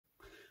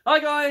Hi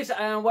guys,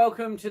 and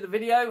welcome to the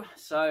video.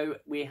 So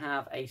we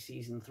have a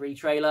season 3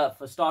 trailer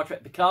for Star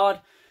Trek Picard.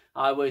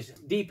 I was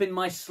deep in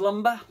my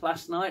slumber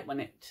last night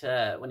when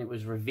it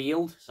was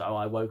revealed, so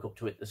I woke up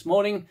to it this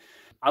morning.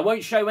 I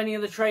won't show any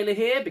of the trailer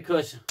here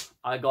because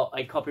I got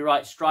a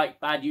copyright strike,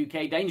 bad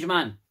UK Danger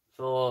Man,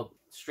 for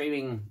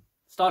streaming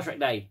Star Trek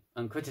Day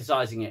and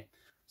criticising it.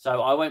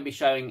 So I won't be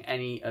showing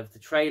any of the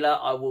trailer.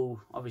 I will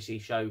obviously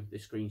show the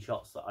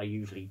screenshots that I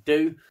usually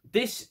do.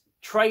 This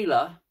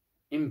trailer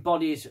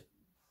embodies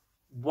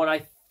what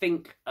I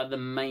think are the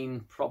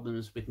main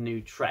problems with new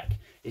Trek,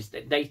 is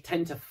that they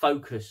tend to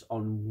focus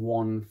on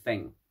one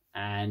thing.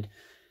 And,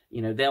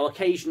 you know, they'll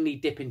occasionally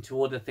dip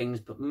into other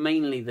things, but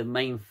mainly the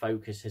main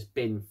focus has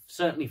been,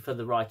 certainly for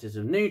the writers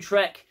of new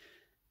Trek,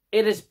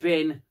 it has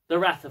been the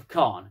Wrath of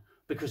Khan.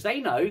 Because they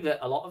know that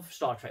a lot of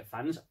Star Trek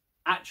fans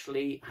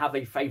actually have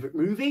a favourite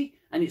movie,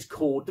 and it's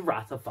called The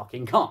Wrath of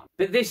fucking Khan.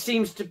 But this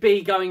seems to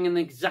be going in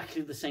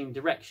exactly the same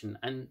direction.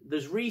 And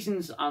there's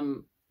reasons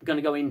I'm going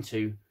to go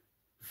into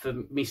for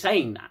me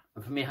saying that,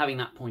 and for me having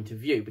that point of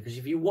view, because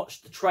if you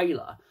watch the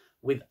trailer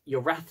with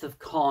your Wrath of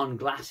Khan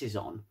glasses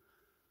on,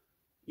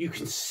 you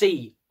can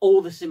see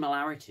all the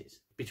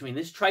similarities between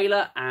this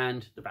trailer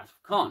and the Wrath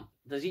of Khan.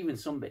 There's even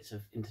some bits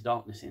of Into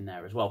Darkness in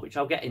there as well, which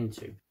I'll get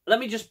into. Let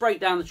me just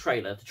break down the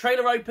trailer. The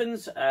trailer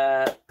opens,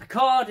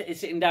 Picard is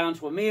sitting down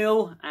to a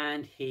meal,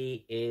 and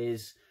he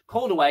is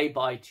called away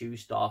by 2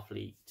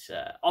 Starfleet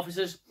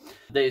officers.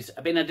 There's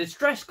been a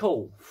distress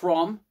call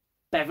from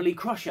Beverly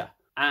Crusher,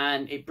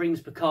 and it brings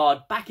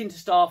Picard back into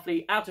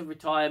Starfleet, out of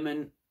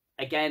retirement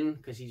again,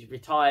 because he's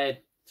retired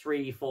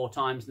 3-4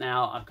 times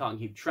now. I can't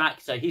keep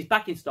track. So he's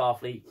back in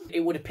Starfleet.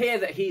 It would appear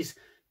that he's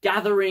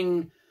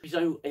gathering his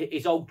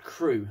old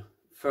crew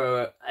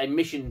for a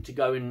mission to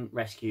go and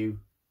rescue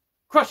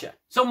Crusher.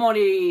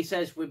 Somebody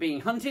says we're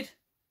being hunted,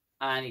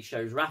 and it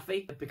shows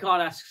Raffi.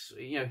 Picard asks,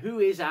 you know, who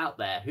is out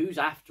there? Who's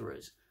after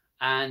us?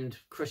 And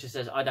Crusher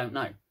says, I don't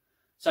know.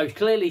 So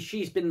clearly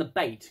she's been the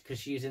bait, because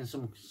she's in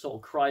some sort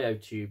of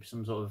cryo tube,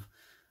 some sort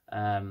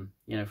of,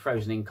 you know,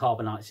 frozen in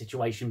carbonite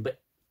situation. But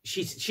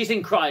she's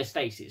in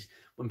cryostasis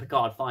when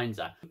Picard finds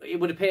her. It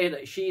would appear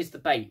that she is the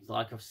bait,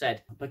 like I've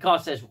said. Picard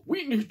says,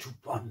 we need to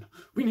run.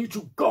 We need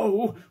to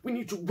go. We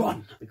need to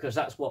run. Because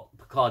that's what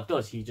Picard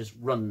does. He just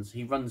runs.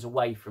 He runs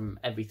away from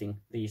everything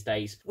these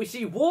days. We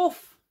see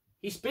Worf.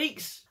 He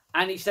speaks,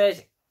 and he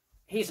says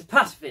he's a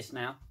pacifist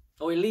now.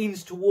 Or he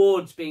leans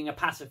towards being a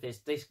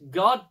pacifist. This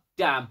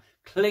goddamn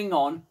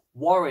Klingon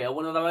warrior,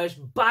 one of the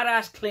most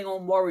badass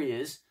Klingon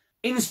warriors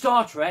in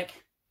Star Trek,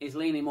 is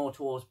leaning more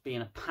towards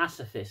being a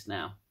pacifist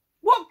now.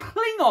 What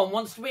Klingon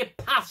wants to be a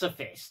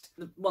pacifist?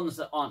 The ones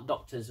that aren't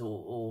doctors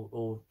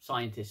or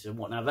scientists and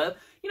whatever.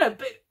 You know,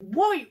 but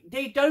why?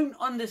 They don't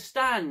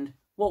understand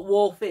what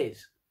Worf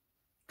is.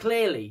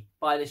 Clearly,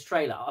 by this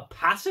trailer. A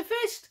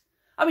pacifist?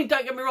 I mean,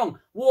 don't get me wrong,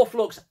 Worf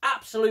looks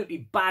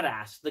absolutely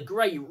badass. The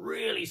grey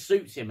really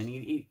suits him,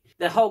 and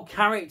the whole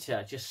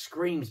character just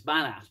screams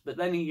badass. But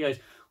then he goes,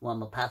 well,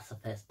 I'm a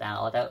pacifist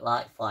now, I don't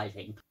like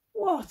fighting.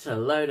 What a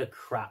load of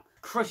crap.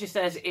 Crusher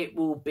says it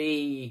will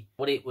be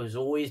what it was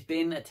always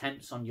been,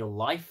 attempts on your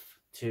life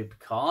to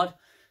Picard.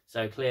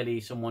 So clearly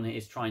someone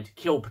is trying to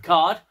kill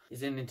Picard.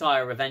 It's an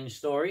entire revenge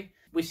story.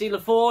 We see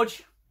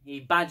LaForge.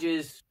 He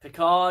badgers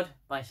Picard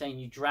by saying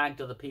you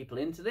dragged other people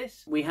into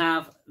this. We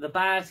have the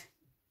bad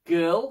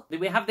girl.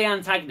 We have the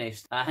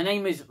antagonist. Her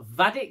name is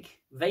Vedic.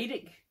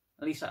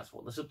 At least that's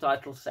what the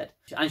subtitles said.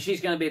 And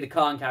she's going to be the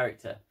Khan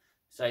character.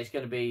 So it's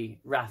going to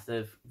be Wrath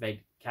of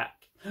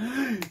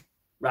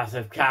Wrath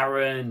of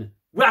Karen.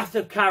 Wrath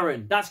of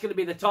Karen. That's going to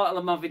be the title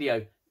of my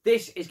video.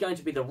 This is going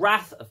to be the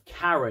Wrath of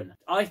Karen.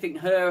 I think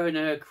her and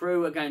her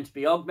crew are going to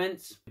be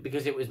augments,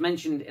 because it was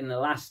mentioned in the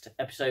last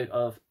episode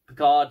of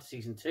Picard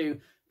season 2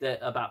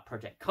 about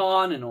Project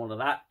Khan and all of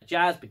that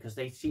jazz, because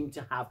they seem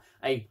to have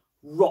a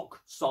rock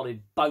solid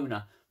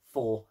boner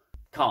for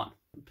Khan.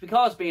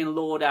 Picard's being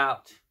lured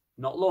out,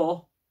 not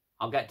law,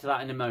 I'll get to that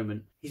in a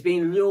moment. He's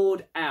being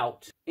lured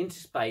out into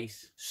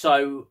space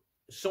so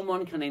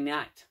someone can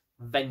enact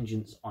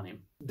vengeance on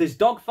him. There's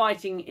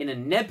dogfighting in a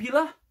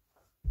nebula,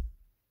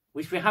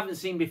 which we haven't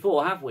seen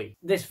before, have we?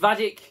 This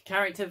Vedic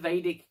character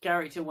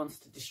wants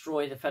to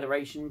destroy the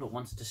Federation, but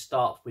wants to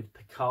start with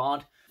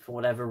Picard. For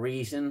whatever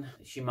reason,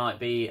 she might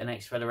be an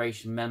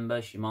ex-Federation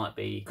member,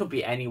 could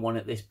be anyone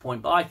at this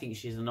point, but I think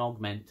she's an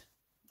augment.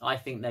 I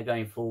think they're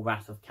going full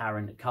Wrath of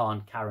Karen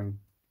Khan.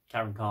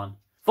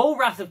 Full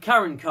Wrath of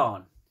Karen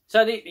Khan.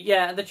 So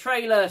the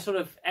trailer sort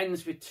of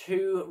ends with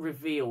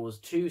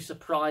 2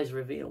 surprise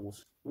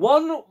reveals.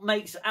 One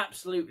makes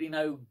absolutely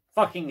no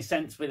fucking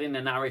sense within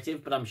the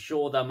narrative, but I'm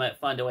sure they'll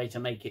find a way to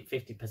make it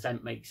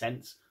 50% make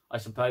sense, I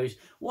suppose.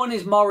 One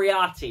is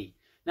Moriarty.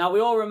 Now,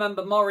 we all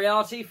remember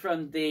Moriarty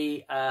from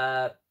the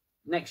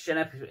Next Gen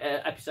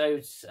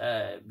episodes,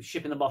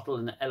 Ship in the Bottle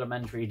and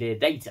Elementary Dear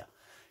Data.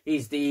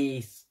 He's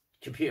the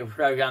computer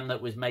program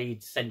that was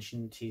made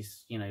sentient.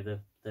 He's, you know,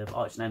 the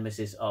arch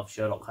nemesis of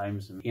Sherlock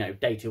Holmes. And, you know,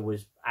 Data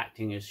was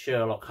acting as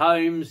Sherlock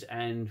Holmes,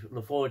 and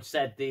LaForge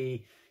said you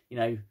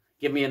know,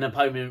 Give me an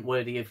opponent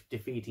worthy of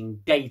defeating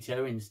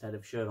Data instead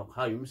of Sherlock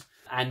Holmes.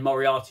 And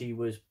Moriarty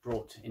was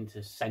brought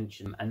into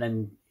sentience. And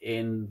then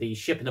in the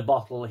Ship in a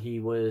Bottle, he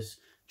was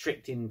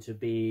tricked into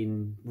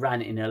being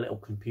ran in a little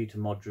computer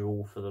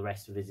module for the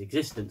rest of his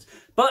existence.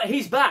 But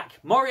he's back.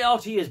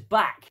 Moriarty is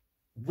back.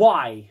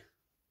 Why?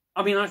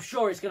 I mean, I'm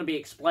sure it's going to be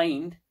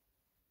explained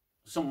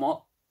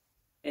somewhat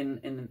in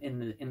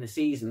the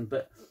season,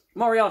 but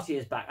Moriarty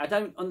is back. I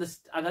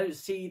don't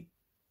see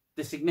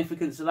the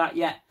significance of that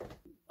yet.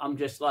 I'm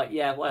just like,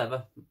 yeah,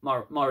 whatever.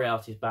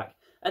 Moriarty's back.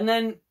 And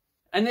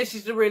this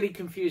is the really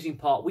confusing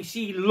part. We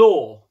see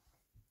Law.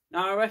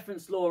 Now, I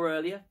referenced Law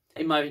earlier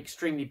in my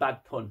extremely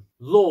bad pun.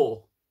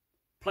 Law,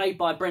 played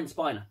by Brent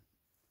Spiner.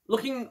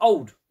 Looking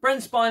old.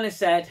 Brent Spiner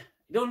said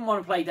he doesn't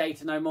want to play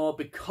Data no more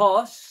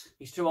because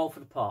he's too old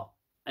for the part.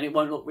 And it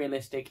won't look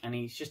realistic, and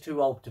he's just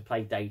too old to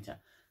play Data,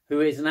 who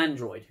is an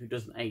android who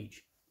doesn't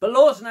age. But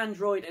Law's an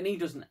android, and he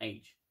doesn't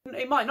age.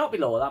 It might not be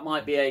Law. That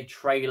might be a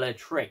trailer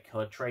trick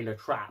or a trailer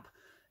trap.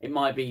 It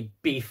might be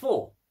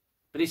B4,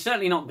 but it's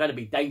certainly not going to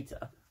be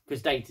Data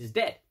because Data's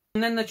dead.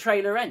 And then the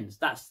trailer ends.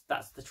 That's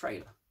the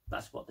trailer.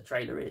 That's what the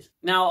trailer is.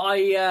 Now,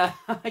 I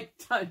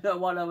don't know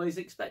what I was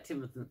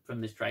expecting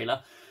from this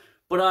trailer,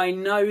 but I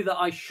know that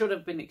I should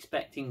have been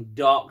expecting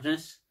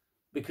darkness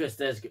because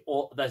there's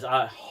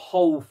a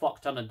whole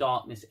fuck ton of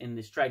darkness in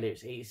this trailer.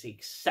 It's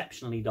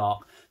exceptionally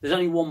dark. There's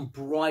only one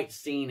bright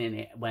scene in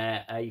it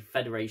where a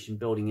Federation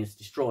building is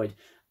destroyed,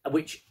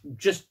 which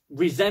just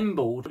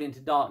resembled Into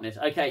Darkness.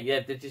 Okay,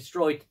 yeah, they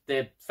destroyed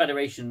the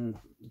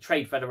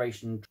Trade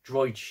Federation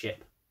droid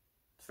ship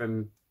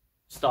from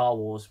Star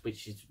Wars,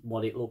 which is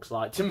what it looks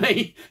like to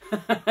me.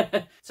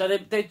 So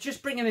they're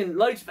just bringing in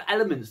loads of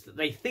elements that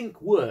they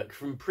think work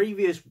from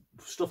previous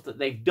stuff that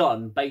they've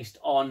done based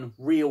on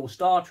real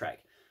Star Trek,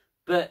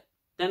 but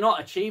they're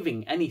not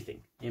achieving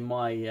anything, in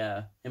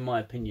my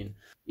opinion.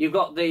 You've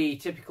got the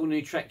typical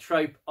new Trek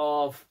trope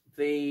of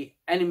the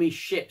enemy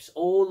ships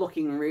all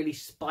looking really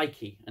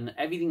spiky, and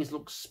everything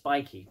looks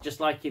spiky, just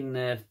like in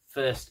the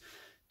first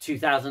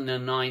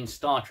 2009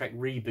 Star Trek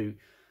reboot.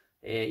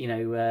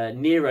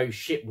 Nero's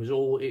ship was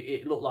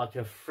it looked like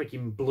a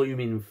freaking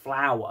blooming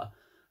flower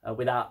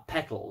without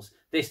petals.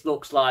 This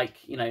looks like,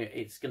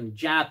 it's going to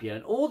jab you.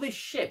 And all these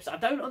ships, I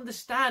don't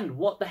understand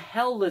what the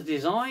hell the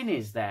design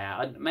is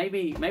there.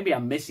 Maybe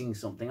I'm missing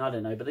something, I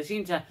don't know. But they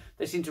seem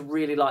to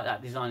really like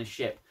that design of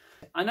ship.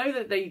 I know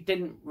that they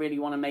didn't really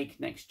want to make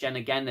Next Gen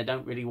again. They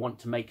don't really want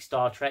to make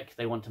Star Trek.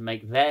 They want to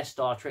make their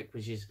Star Trek,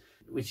 which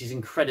is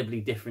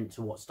incredibly different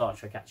to what Star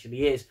Trek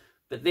actually is.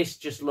 But this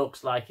just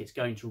looks like it's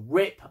going to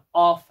rip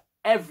off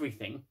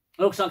everything.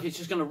 It looks like it's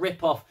just going to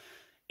rip off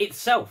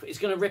itself. It's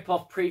going to rip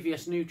off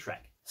previous new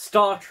Trek.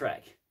 Star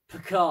Trek,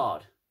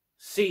 Picard,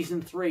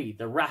 Season 3,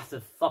 The Wrath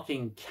of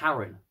fucking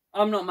Karen.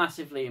 I'm not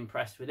massively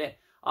impressed with it.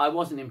 I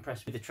wasn't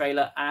impressed with the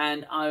trailer,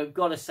 and I've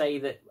got to say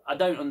that I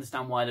don't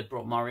understand why they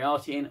brought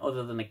Moriarty in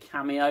other than a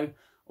cameo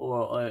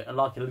or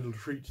like a little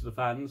treat to the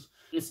fans.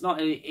 It's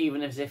not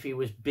even as if he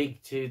was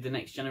big to the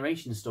Next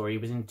Generation story. He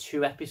was in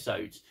 2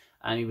 episodes,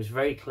 and he was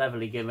very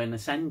cleverly given a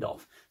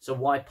send-off. So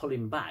why pull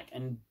him back?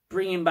 And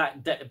bringing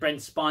back Brent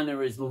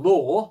Spiner as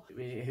Law,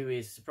 who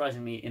is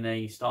surprisingly in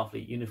a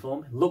Starfleet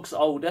uniform, looks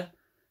older.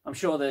 I'm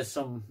sure there's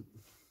some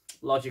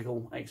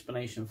logical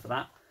explanation for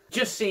that.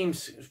 Just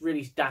seems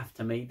really daft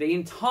to me. The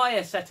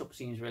entire setup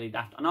seems really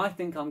daft, and I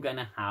think I'm going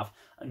to have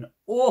an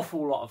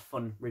awful lot of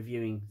fun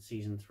reviewing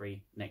Season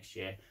 3 next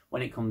year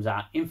when it comes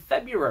out in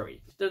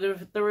February. There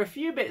were a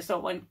few bits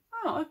that went,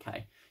 oh,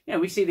 okay.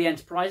 We see the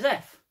Enterprise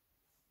F.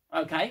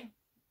 Okay,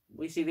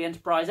 we see the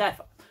Enterprise F.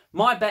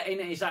 My bet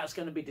in it is that's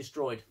going to be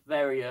destroyed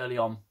very early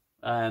on.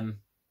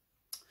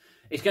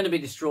 It's going to be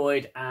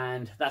destroyed,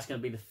 and that's going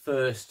to be the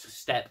first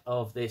step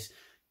of this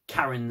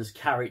Karen's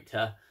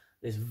character,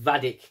 this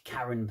Vadik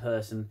Karen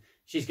person.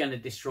 She's going to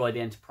destroy the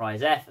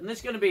Enterprise F, and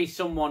there's going to be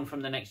someone from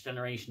the Next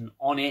Generation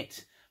on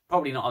it.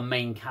 Probably not a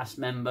main cast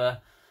member.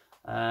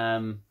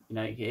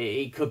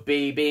 It could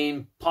be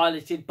being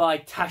piloted by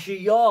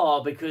Tasha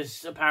Yar,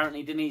 because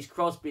apparently Denise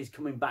Crosby's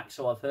coming back,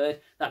 so I've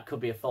heard. That could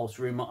be a false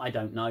rumour, I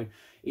don't know.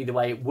 Either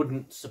way, it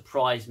wouldn't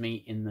surprise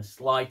me in the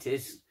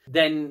slightest.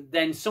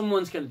 Then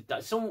someone's going to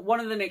die. One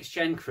of the Next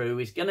Gen crew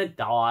is going to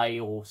die,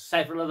 or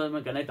several of them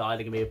are going to die.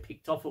 They're going to be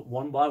picked off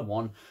one by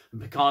one,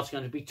 and Picard's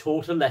going to be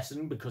taught a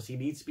lesson, because he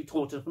needs to be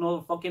taught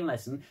another fucking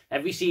lesson.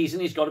 Every season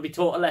he's got to be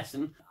taught a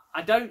lesson.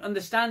 I don't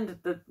understand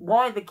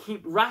why they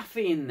keep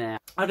Raffi in there.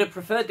 I'd have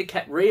preferred they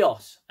kept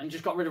Rios and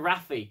just got rid of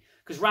Raffi,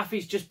 because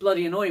Raffi's just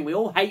bloody annoying. We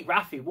all hate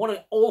Raffi. What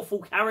an awful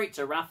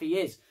character Raffi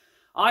is.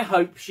 I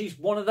hope she's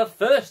one of the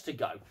first to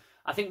go.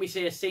 I think we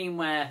see a scene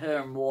where her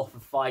and Worf are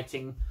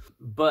fighting,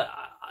 but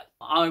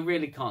I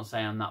really can't say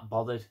I'm that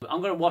bothered.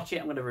 I'm going to watch it.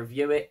 I'm going to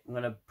review it. I'm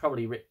going to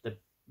probably rip the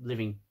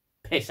living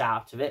piss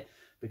out of it,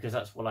 because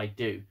that's what I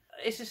do.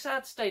 It's a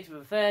sad state of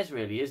affairs,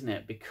 really, isn't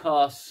it?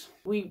 Because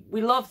we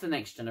love the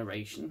Next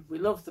Generation, we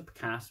love the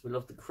cast, we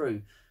love the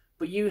crew,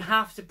 but you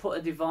have to put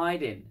a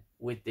divide in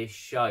with this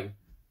show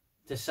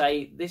to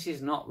say this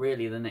is not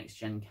really the Next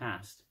Gen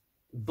cast.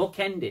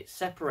 Bookend it,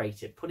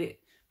 separate it, put it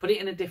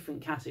in a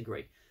different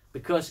category,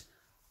 because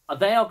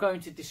They are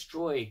going to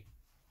destroy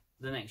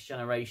the Next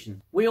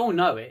Generation. We all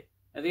know it.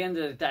 At the end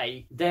of the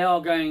day, they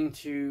are going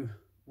to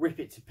rip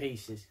it to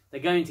pieces. They're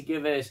going to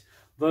give us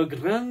the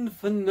grand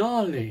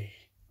finale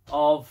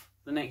of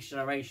the Next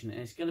Generation, and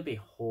it's going to be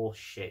horse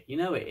shit. You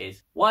know it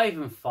is. Why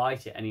even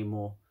fight it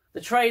anymore?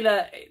 The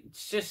trailer, it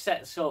just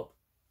sets up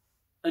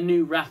a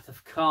new Wrath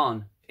of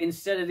Khan.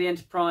 Instead of the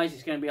Enterprise,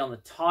 it's going to be on the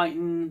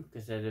Titan,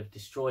 because they'd have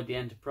destroyed the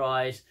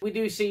Enterprise. We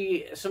do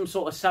see some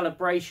sort of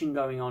celebration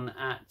going on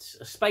at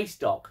a space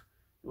dock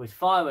with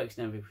fireworks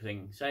and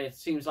everything. So it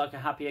seems like a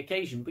happy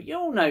occasion. But you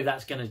all know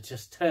that's going to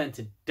just turn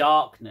to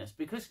darkness,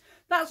 because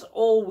that's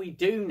all we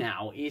do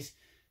now is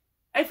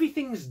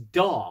everything's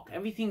dark,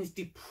 everything's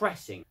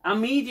depressing. Our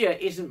media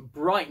isn't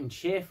bright and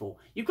cheerful.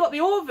 You've got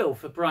the Orville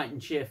for bright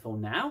and cheerful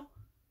now.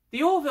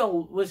 The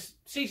Orville was,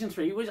 season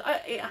 3,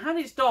 it had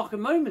its darker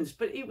moments,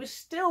 but it was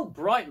still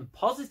bright and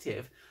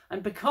positive,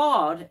 and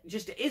Picard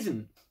just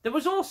isn't. There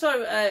was also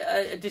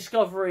a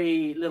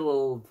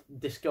little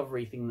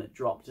discovery thing that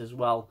dropped as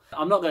well.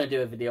 I'm not going to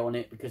do a video on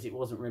it because it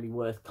wasn't really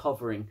worth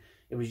covering.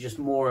 It was just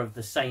more of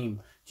the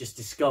same, just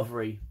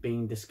Discovery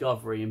being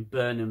Discovery and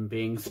Burnham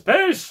being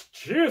Space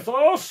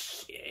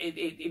Jesus.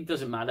 It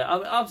doesn't matter.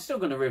 I'm still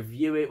going to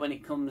review it when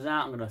it comes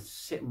out. I'm going to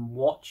sit and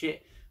watch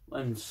it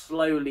and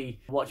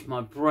slowly watch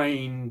my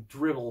brain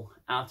dribble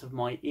out of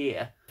my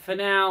ear. For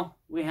now,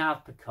 we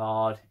have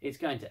Picard. It's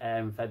going to air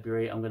in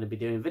February. I'm going to be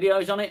doing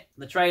videos on it.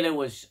 The trailer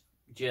was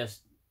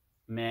just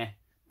meh,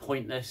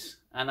 pointless,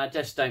 and I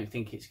just don't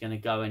think it's going to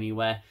go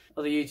anywhere.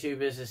 Other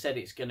YouTubers have said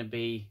it's going to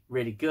be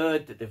really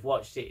good, that they've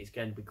watched it, it's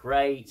going to be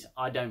great.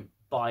 I don't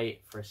buy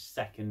it for a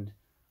second.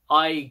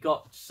 I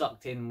got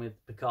sucked in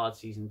with Picard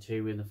Season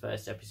 2 in the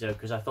first episode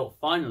because I thought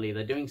finally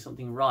they're doing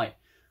something right,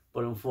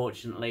 but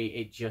unfortunately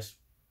it just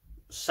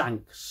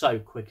sank so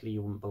quickly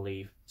you wouldn't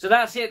believe. So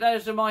that's it.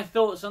 Those are my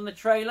thoughts on the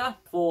trailer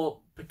for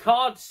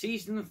Picard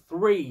Season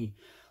 3.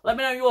 Let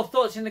me know your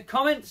thoughts in the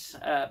comments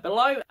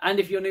below.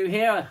 And if you're new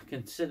here,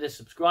 consider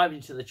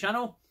subscribing to the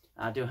channel.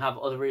 I do have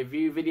other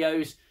review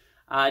videos.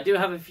 I do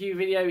have a few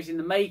videos in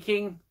the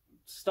making.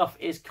 Stuff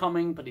is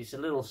coming, but it's a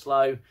little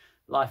slow.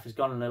 Life has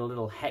gone a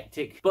little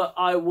hectic. But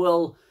I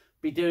will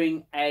be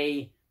doing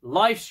a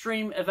live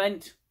stream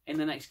event in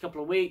the next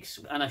couple of weeks,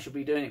 and I shall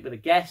be doing it with a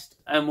guest,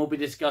 and we'll be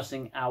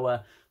discussing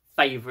our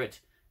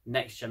favourite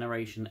Next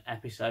Generation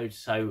episodes,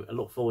 so I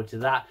look forward to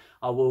that.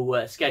 I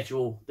will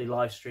schedule the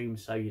live stream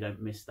so you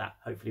don't miss that.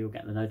 Hopefully you'll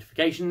get the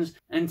notifications.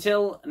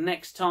 Until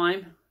next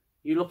time,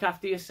 you look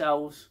after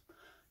yourselves,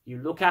 you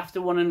look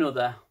after one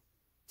another,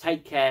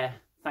 take care,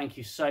 thank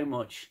you so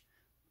much,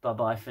 bye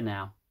bye for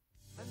now.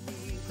 I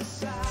need the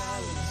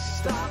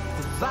silence, stop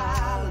the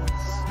violence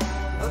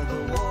of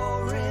the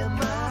war in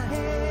my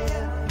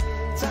head.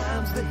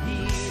 Time's the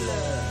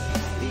healer,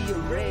 the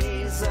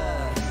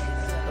eraser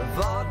of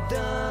all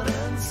done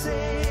and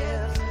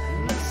said.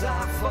 And as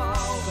I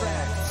fall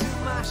back to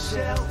my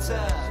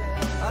shelter,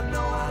 I know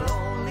I'll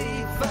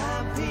only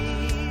find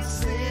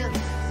peace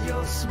in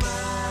your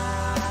smile.